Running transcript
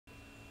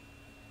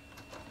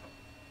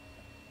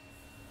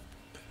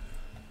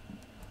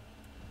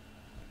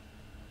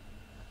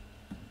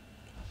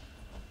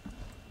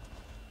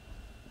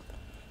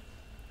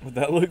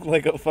That looked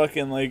like a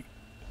fucking like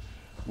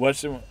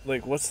what's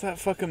that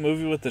fucking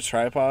movie with the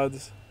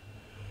tripods?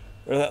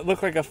 Or that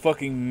looked like a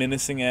fucking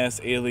menacing ass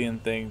alien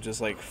thing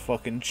just like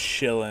fucking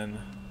chilling.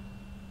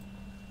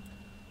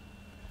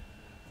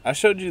 I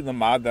showed you the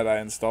mod that I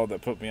installed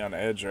that put me on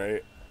edge,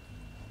 right?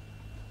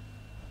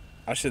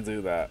 I should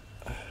do that.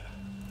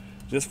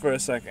 Just for a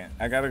second.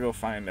 I gotta go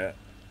find it.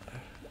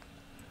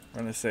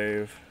 We're gonna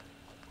save.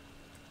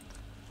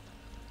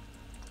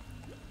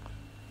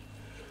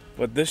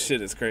 But this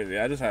shit is crazy.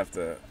 I just have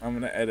to. I'm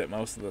gonna edit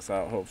most of this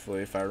out,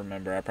 hopefully, if I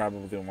remember. I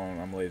probably won't.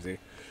 I'm lazy.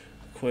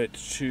 Quit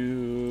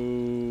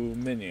to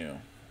menu.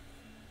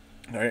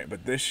 Alright,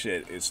 but this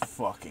shit is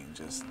fucking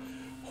just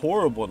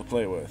horrible to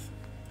play with.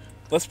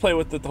 Let's play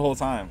with it the whole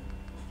time.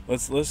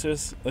 Let's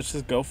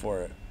just go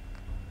for it.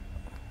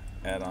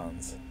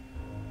 Add-ons.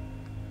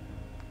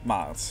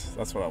 Mods.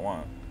 That's what I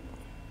want.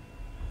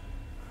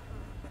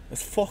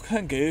 Let's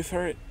fucking go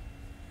for it.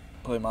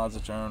 Play mods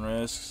at your own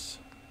risks.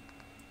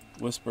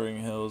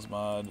 Whispering Hills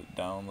mod.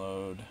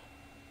 Download.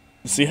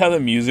 See how the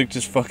music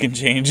just fucking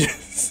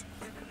changes?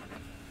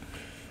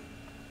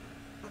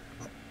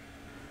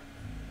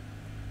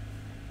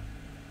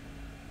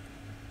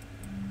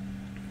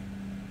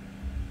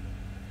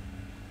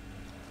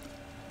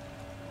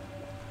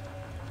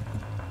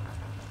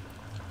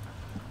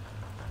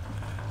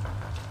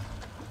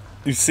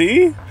 You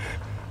see?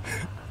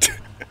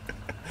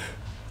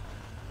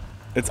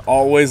 It's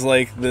always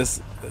like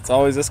this. It's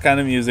always this kind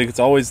of music. It's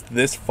always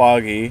this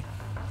foggy.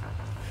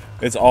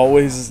 It's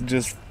always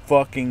just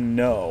fucking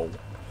no.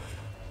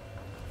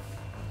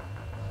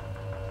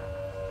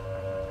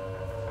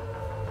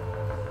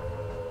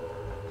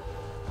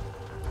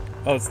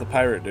 Oh, it's the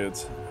pirate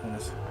dudes.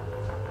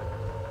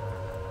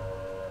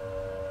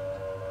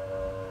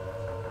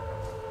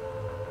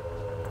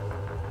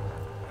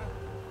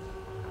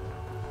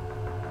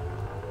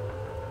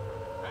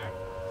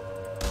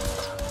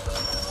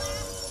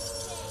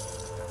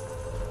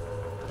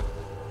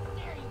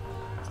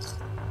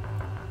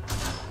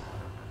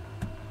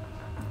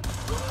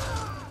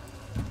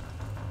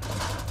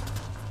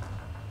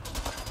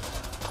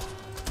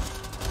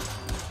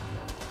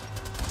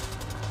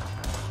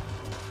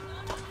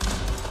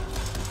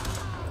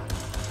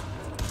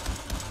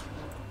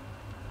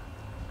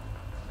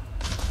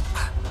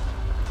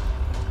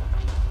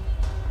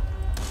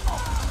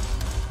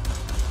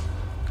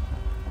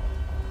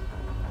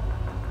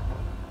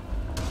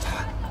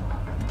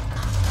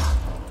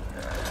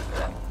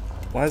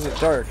 Why is it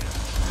dark?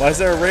 Why is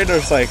there a radar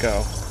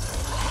psycho?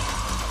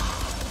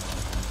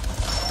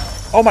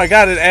 Oh my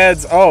god, it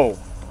adds... Oh.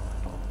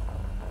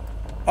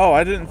 Oh,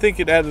 I didn't think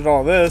it added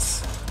all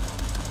this.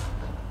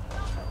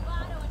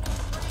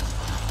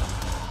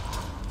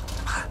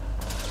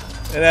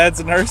 It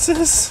adds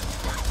nurses?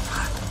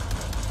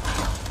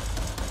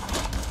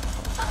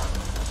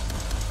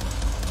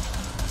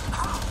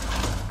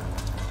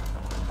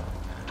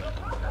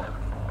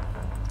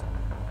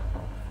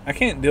 I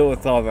can't deal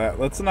with all that.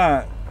 Let's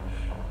not...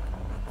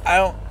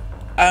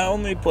 I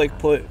only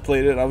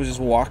played it. I was just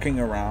walking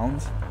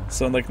around,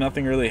 so like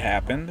nothing really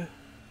happened.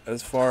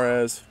 As far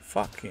as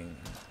fucking,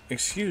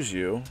 excuse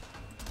you,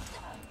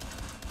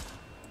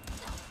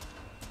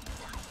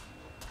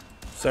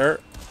 sir.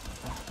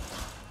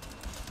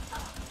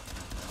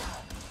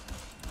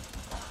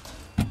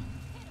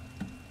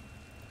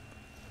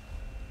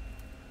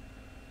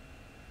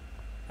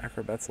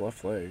 Acrobat's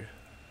left leg.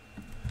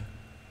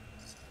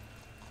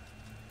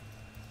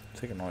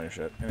 Taking all your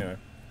shit. Anyway.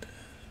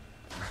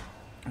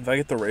 If I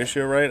get the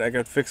ratio right, I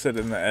could fix it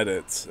in the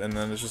edits, and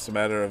then it's just a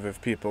matter of if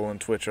people on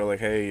Twitch are like,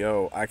 hey,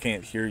 yo, I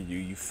can't hear you,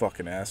 you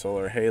fucking asshole,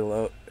 or hey,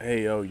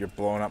 yo, you're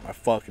blowing out my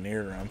fucking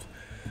eardrums.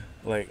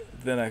 Like,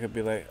 then I could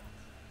be like,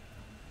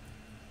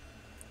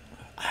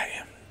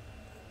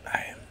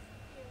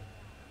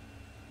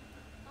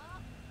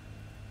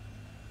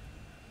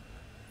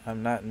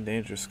 I'm not in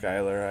danger,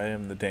 Skylar, I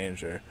am the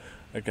danger.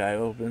 A guy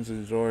opens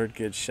his door,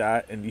 gets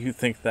shot, and you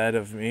think that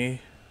of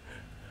me?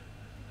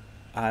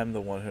 I'm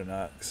the one who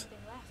knocks.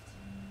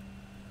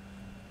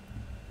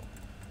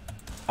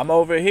 I'm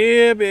over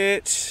here,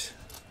 bitch.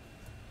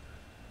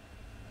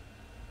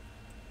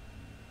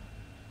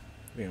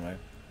 Anyway,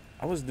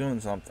 I was doing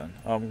something.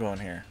 Oh, I'm going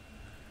here.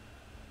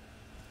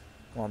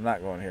 Well, I'm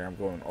not going here. I'm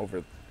going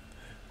over.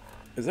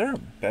 Is there a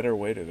better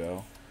way to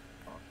go?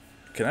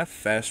 Can I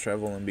fast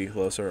travel and be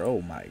closer?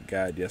 Oh my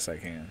god, yes I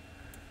can.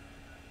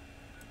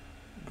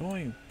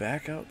 Going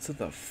back out to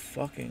the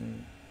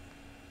fucking...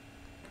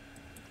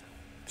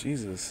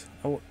 Jesus.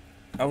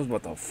 I was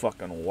about to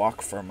fucking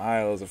walk for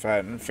miles if I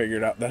hadn't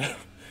figured out that...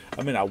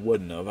 I mean, I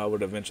wouldn't have. I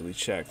would have eventually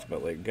checked,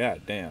 but, like,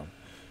 goddamn.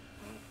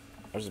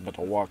 I was about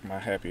to walk my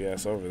happy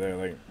ass over there,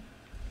 like,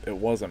 it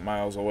wasn't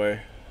miles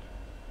away.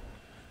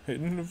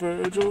 In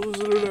Virgil's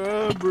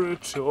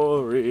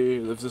laboratory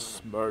lives the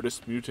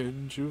smartest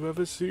mutant you've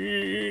ever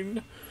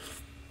seen.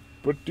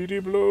 But Dee Dee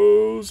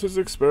blows his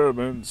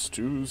experiments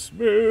to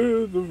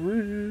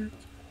smithereens.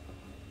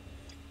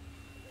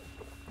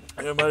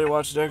 Anybody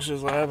watch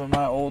Dexter's Lab? Am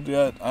I old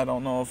yet? I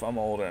don't know if I'm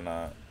old or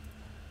not.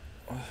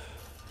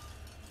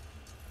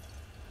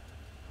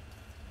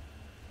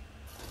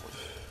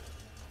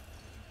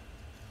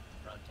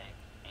 protect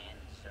and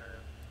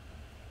serve.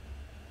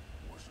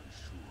 Wasn't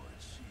sure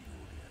I'd see you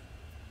again.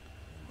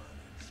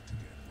 Managed to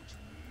get what you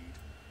need.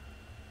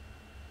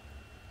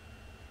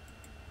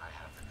 I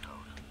have the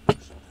code.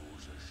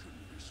 Suppose I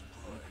shouldn't be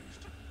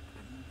surprised.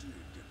 You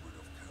did get rid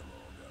of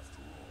Kellogg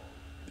after all.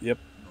 Yep.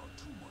 Not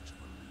too much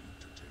of a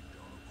leap to take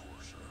down a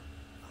courser.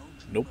 How'd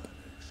you Nope.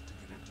 manage to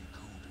get it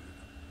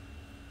decoded?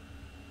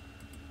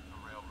 The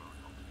railroad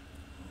helped me.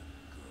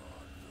 Oh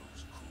God,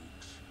 those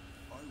crooks.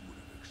 I would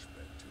have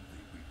expected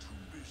they'd be too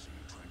busy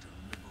trying to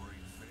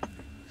liberate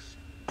vending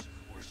machines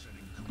or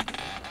setting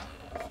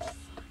commands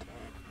free.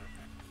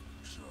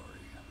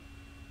 Sorry.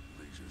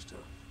 They just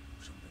have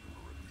something of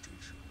a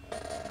reputation.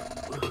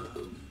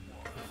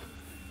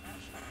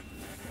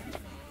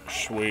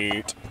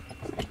 Sweet.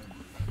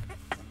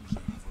 Things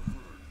I've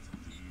overheard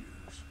through the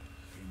years.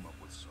 Came up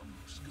with some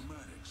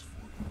schematics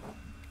for you.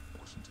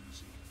 Wasn't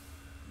easy.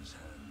 These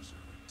hands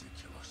are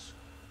ridiculous.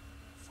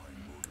 Fine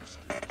motor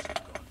skills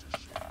have gone to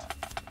shit.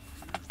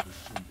 Here's the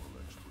simple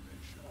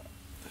explanation.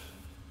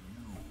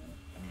 You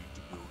need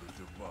to build a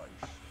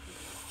device that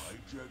will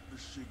hijack the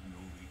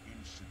signal the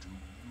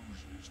Institute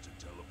uses to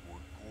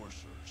teleport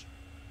coursers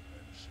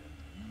and send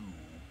you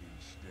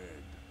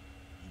instead.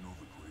 You know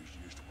the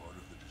craziest part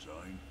of the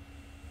design?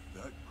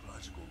 That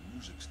classical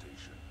music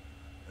station.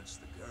 That's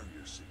the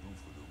carrier signal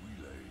for the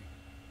relay.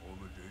 All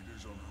the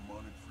data's on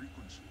harmonic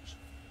frequencies.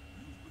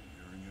 You've been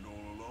hearing it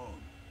all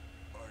along.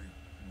 I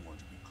want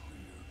to be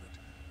clear that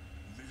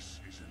this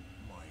isn't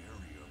my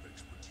area of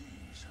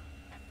expertise.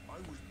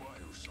 I was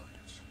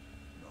bioscience,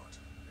 not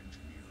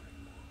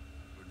engineering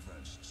or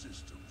advanced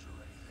systems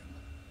or anything.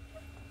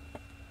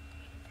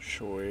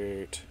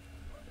 Sweet.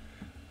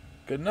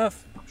 Good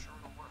enough. I'm sure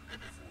it'll work.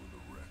 For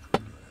the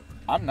record,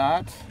 I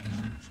haven't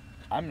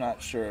I'm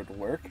not sure it'll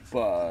work,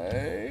 but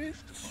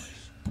device.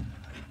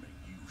 I'd make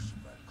use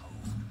of that code.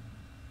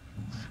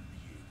 You should be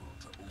able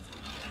to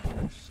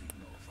override the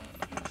signal from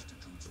the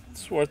Institute's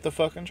it's worth the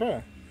fucking try. I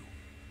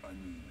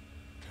mean,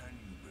 can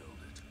you build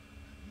it?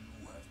 You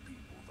have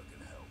people that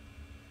can help.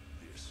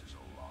 This is a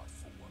lot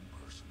for one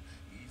person,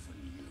 even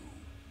you.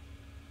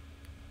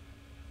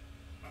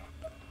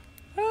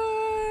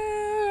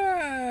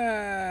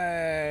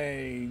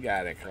 I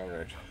got it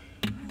covered.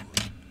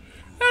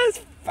 That's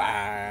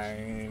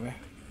fine. Make it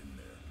in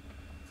there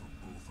for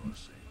both our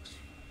sakes.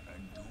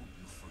 And don't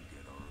you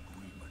forget our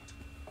agreement.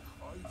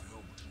 I've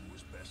helped you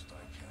as best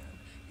I can.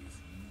 If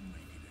you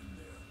make it in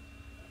there,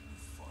 you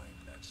find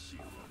that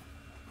serum.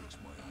 It's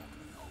my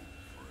only hope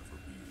for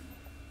ever being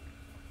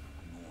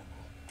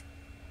normal.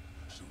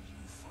 So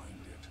you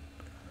find it.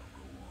 Now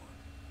go on.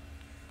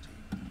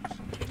 Take these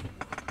into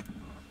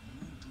work.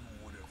 You do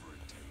whatever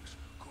it takes.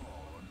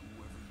 Call on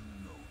whoever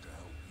you know to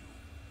help you.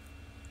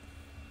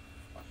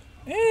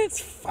 It's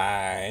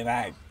fine.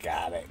 I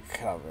got it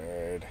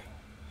covered.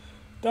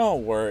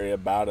 Don't worry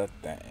about a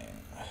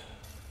thing.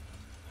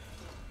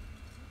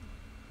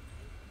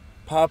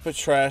 Papa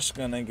Trash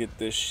gonna get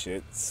this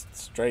shit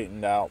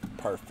straightened out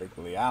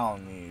perfectly. I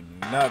don't need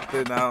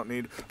nothing.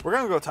 We're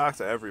gonna go talk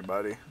to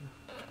everybody.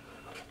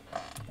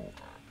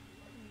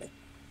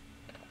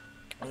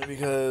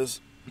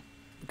 Because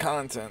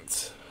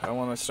content. I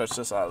want to stretch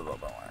this out a little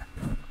bit more.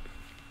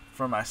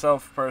 For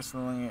myself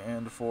personally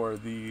and for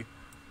the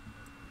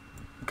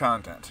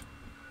content.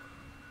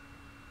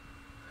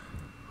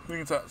 We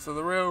can talk to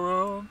the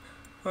railroad.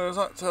 We can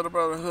talk to the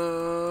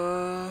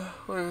brotherhood.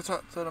 We can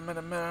talk to the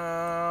Minutemen.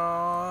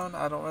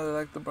 I don't really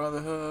like the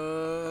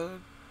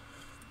brotherhood.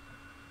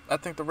 I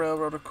think the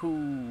railroad are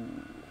cool.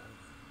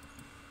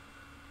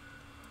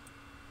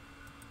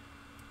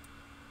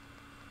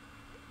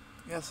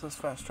 Yes, let's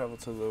fast travel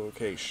to the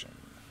location.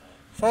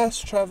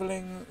 Fast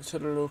traveling to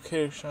the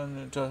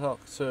location to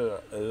talk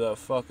to the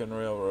fucking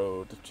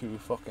railroad to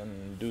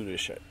fucking do this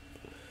shit.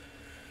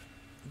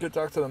 Could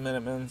talk to the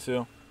Minutemen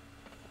too.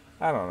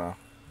 I don't know.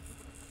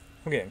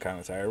 I'm getting kind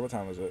of tired. What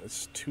time is it?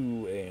 It's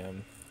 2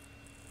 a.m.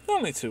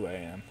 Only 2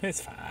 a.m.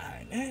 It's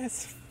fine.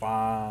 It's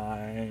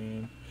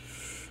fine.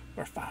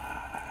 We're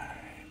fine.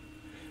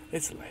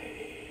 It's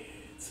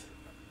late.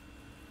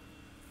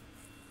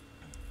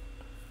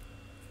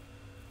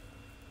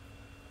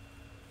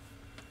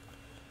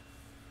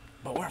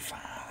 But we're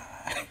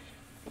fine.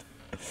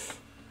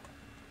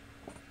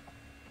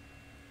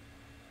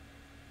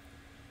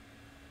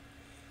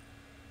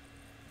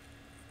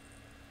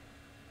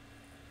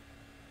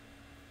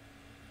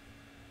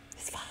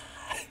 It's fine.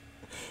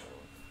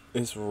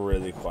 It's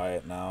really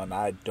quiet now, and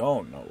I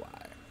don't know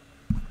why.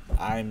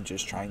 I'm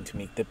just trying to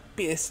make the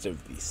best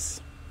of this.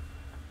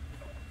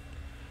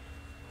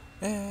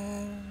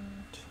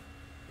 And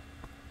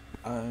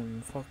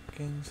I'm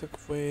fucking sick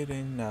of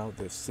waiting now.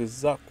 This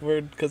is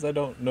awkward because I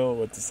don't know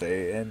what to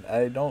say, and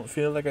I don't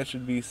feel like I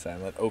should be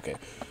silent. Okay.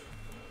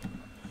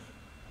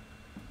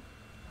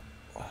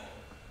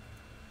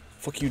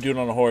 Fuck you, dude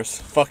on a horse.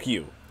 Fuck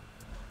you.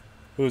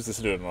 Who is this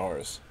dude on a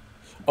horse?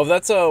 Oh,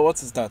 that's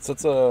what's his nuts?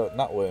 That's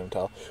not William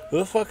Tell. Who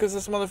the fuck is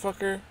this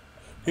motherfucker?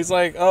 He's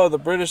like, oh, the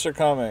British are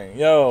coming.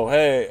 Yo,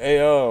 hey,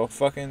 yo,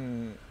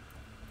 fucking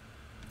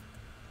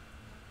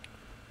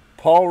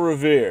Paul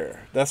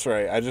Revere. That's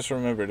right. I just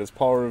remembered. It's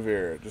Paul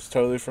Revere. Just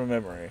totally from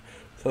memory.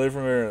 Totally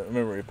from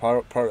memory.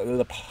 Paul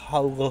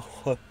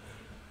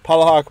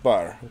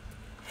Akbar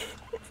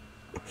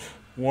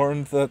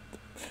warned that.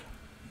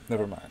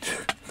 Never mind.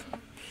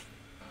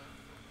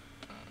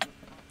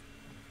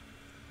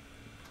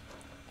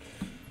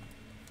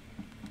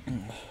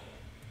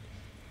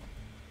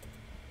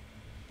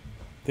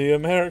 The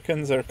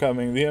Americans are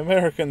coming. The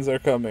Americans are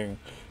coming.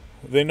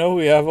 They know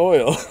we have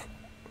oil.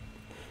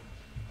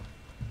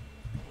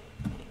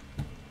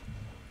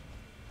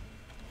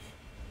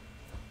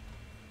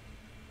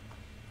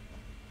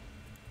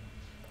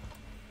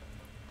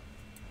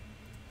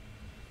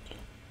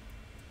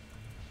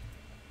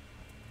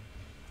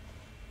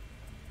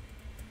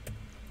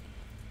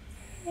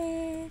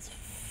 It's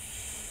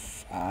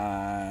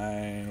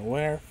fine.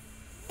 We're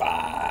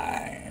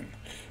fine.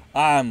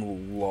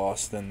 I'm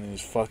lost in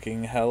these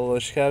fucking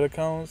hellish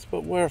catacombs,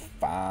 but we're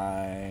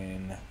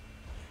fine.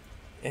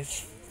 It's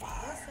fine.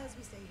 Wes says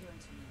we stay here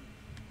until you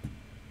leave.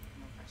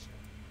 No pressure.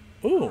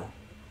 Ooh, The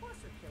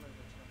Corsair killer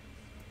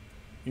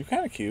returns. you're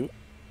kind of cute.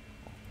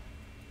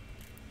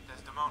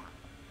 Desdemona.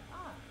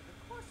 Ah, the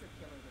Corsair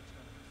killer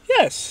returns.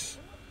 Yes.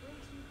 And what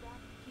brings you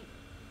back here?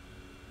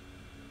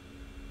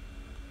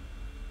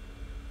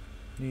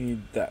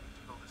 Need that.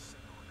 Build a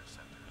signal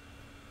interceptor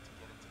to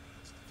get into the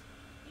Institute.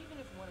 Even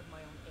if one of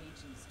my own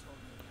agents told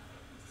me that,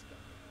 I'd be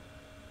skeptical.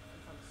 And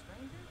from a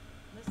stranger?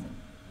 Listen,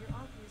 you're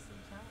obviously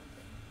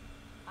talented.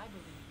 I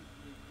believe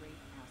you'd be a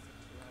great asset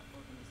to our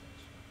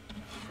organization.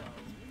 So,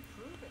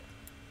 prove it.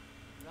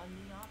 Run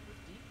the op with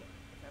Deacon.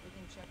 If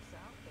everything checks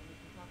out, then we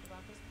can talk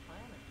about this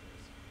plan of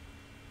yours.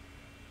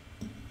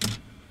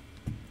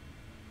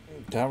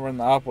 Down run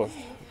the op with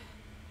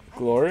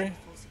Glory.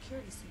 Full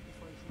security suit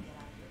before you can get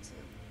out of here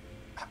too.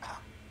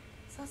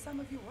 Saw some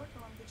of your work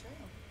along the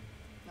trail.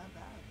 Not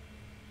bad.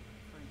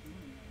 For a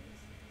human, that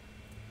is.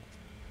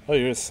 Oh,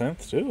 you're a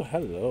synth too?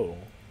 Hello.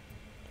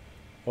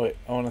 Oh, wait,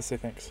 I want to say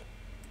thanks.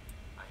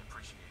 I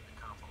appreciate the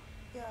compliment.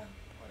 Yeah,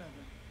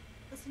 whatever.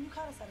 Listen, you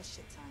caught us at a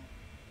shit time.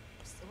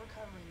 We're still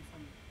recovering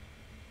from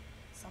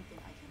something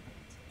I can't get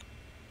into.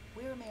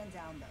 We're a man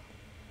down though.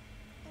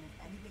 And if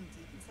anything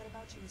Deacon said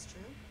about you is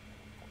true,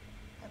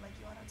 I'd like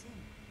you on our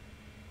team.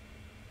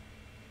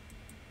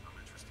 I'm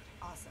interested.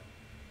 Awesome.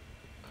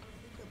 I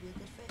think it'll be a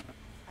good fit.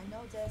 I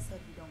know Des said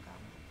we don't got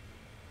one.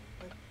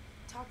 But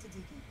talk to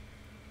Deacon.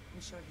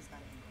 I'm sure he's got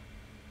an angle.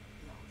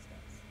 He always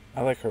does.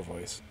 I like her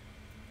voice.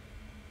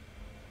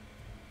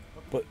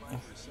 But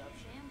Mind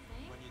reception.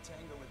 When you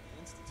tango with the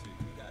Institute,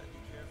 you gotta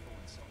be careful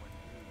when someone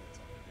new gets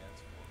on the dance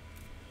floor.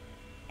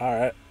 all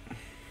right.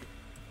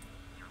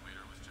 Your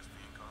leader was just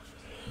being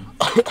cautious.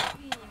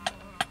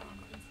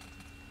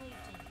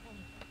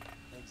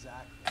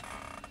 Exactly.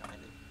 Kinda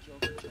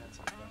killed the chance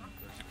of finding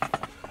person.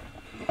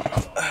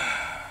 I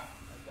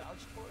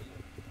vouched for you.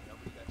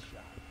 Nobody got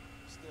shot.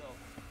 Still,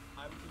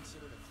 I would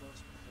consider it a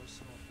close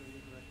personal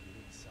favor if you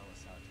didn't sell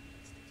us out to the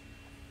Institute.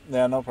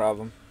 Yeah, no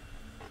problem.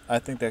 I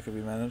think that could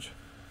be managed.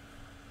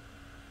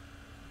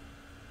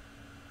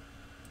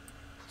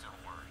 Don't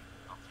worry.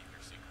 I'll keep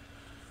your secret.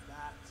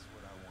 That's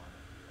what I want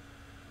to hear.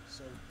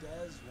 So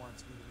Dez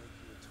wants me to make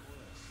you a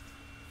tourist.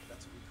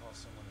 That's what we call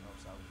someone who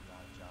helps out with the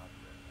odd job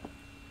here.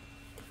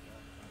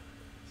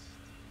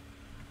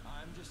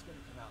 I'm just gonna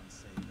come out and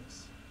say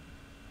this.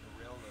 The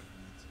railroad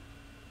needs you.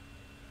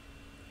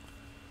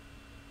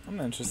 I'm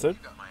not interested.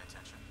 You got my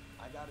attention.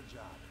 I got a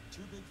job.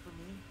 Too big for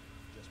me,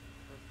 just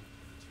perfect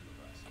for the two of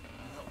us. You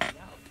help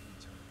me out, we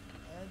turn a few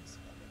heads,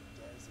 and then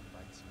Dez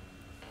invites you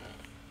into the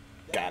fold.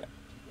 Got Then,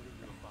 if you get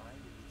into a bind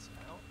and need some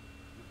help,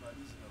 your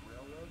buddies in the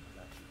railroad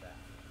got your back.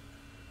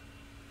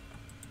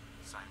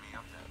 Sign me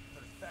up then.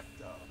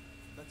 Perfecto.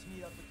 Let's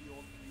meet up at the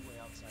old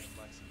freeway outside of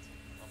Lexington.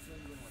 I'll fill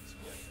you in once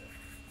you get there.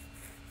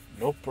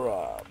 No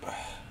prob.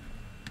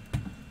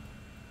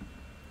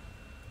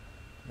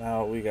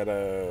 Now we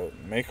gotta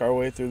make our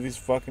way through these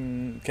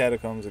fucking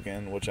catacombs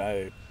again, which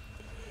I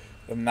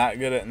am not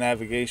good at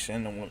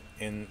navigation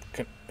in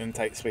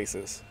tight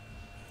spaces.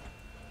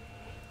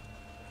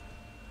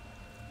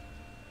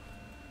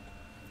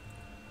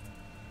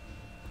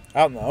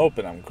 Out in the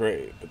open, I'm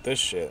great, but this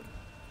shit,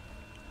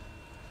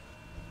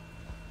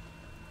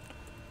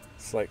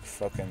 it's like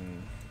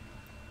fucking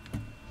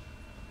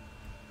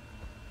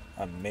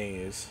a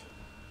maze.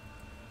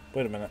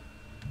 Wait a minute.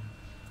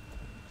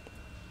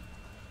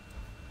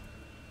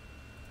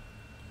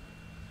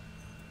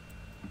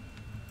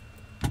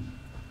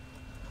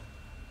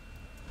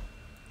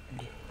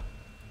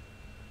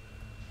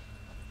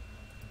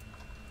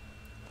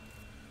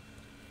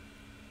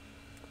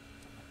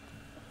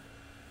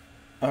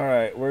 All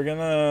right,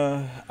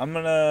 I'm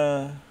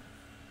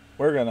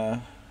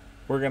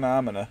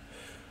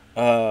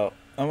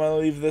gonna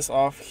leave this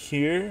off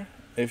here.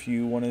 If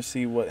you want to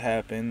see what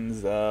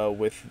happens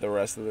with the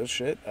rest of this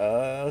shit,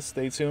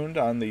 stay tuned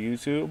on the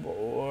YouTube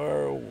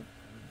or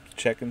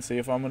check and see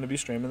if I'm going to be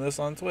streaming this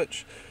on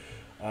Twitch.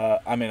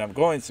 I mean, I'm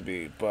going to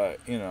be, but,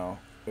 you know,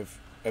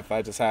 if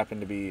I just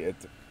happen to be,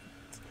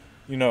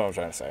 you know what I'm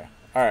trying to say.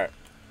 All right.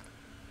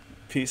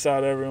 Peace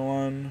out,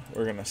 everyone.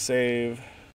 We're gonna save.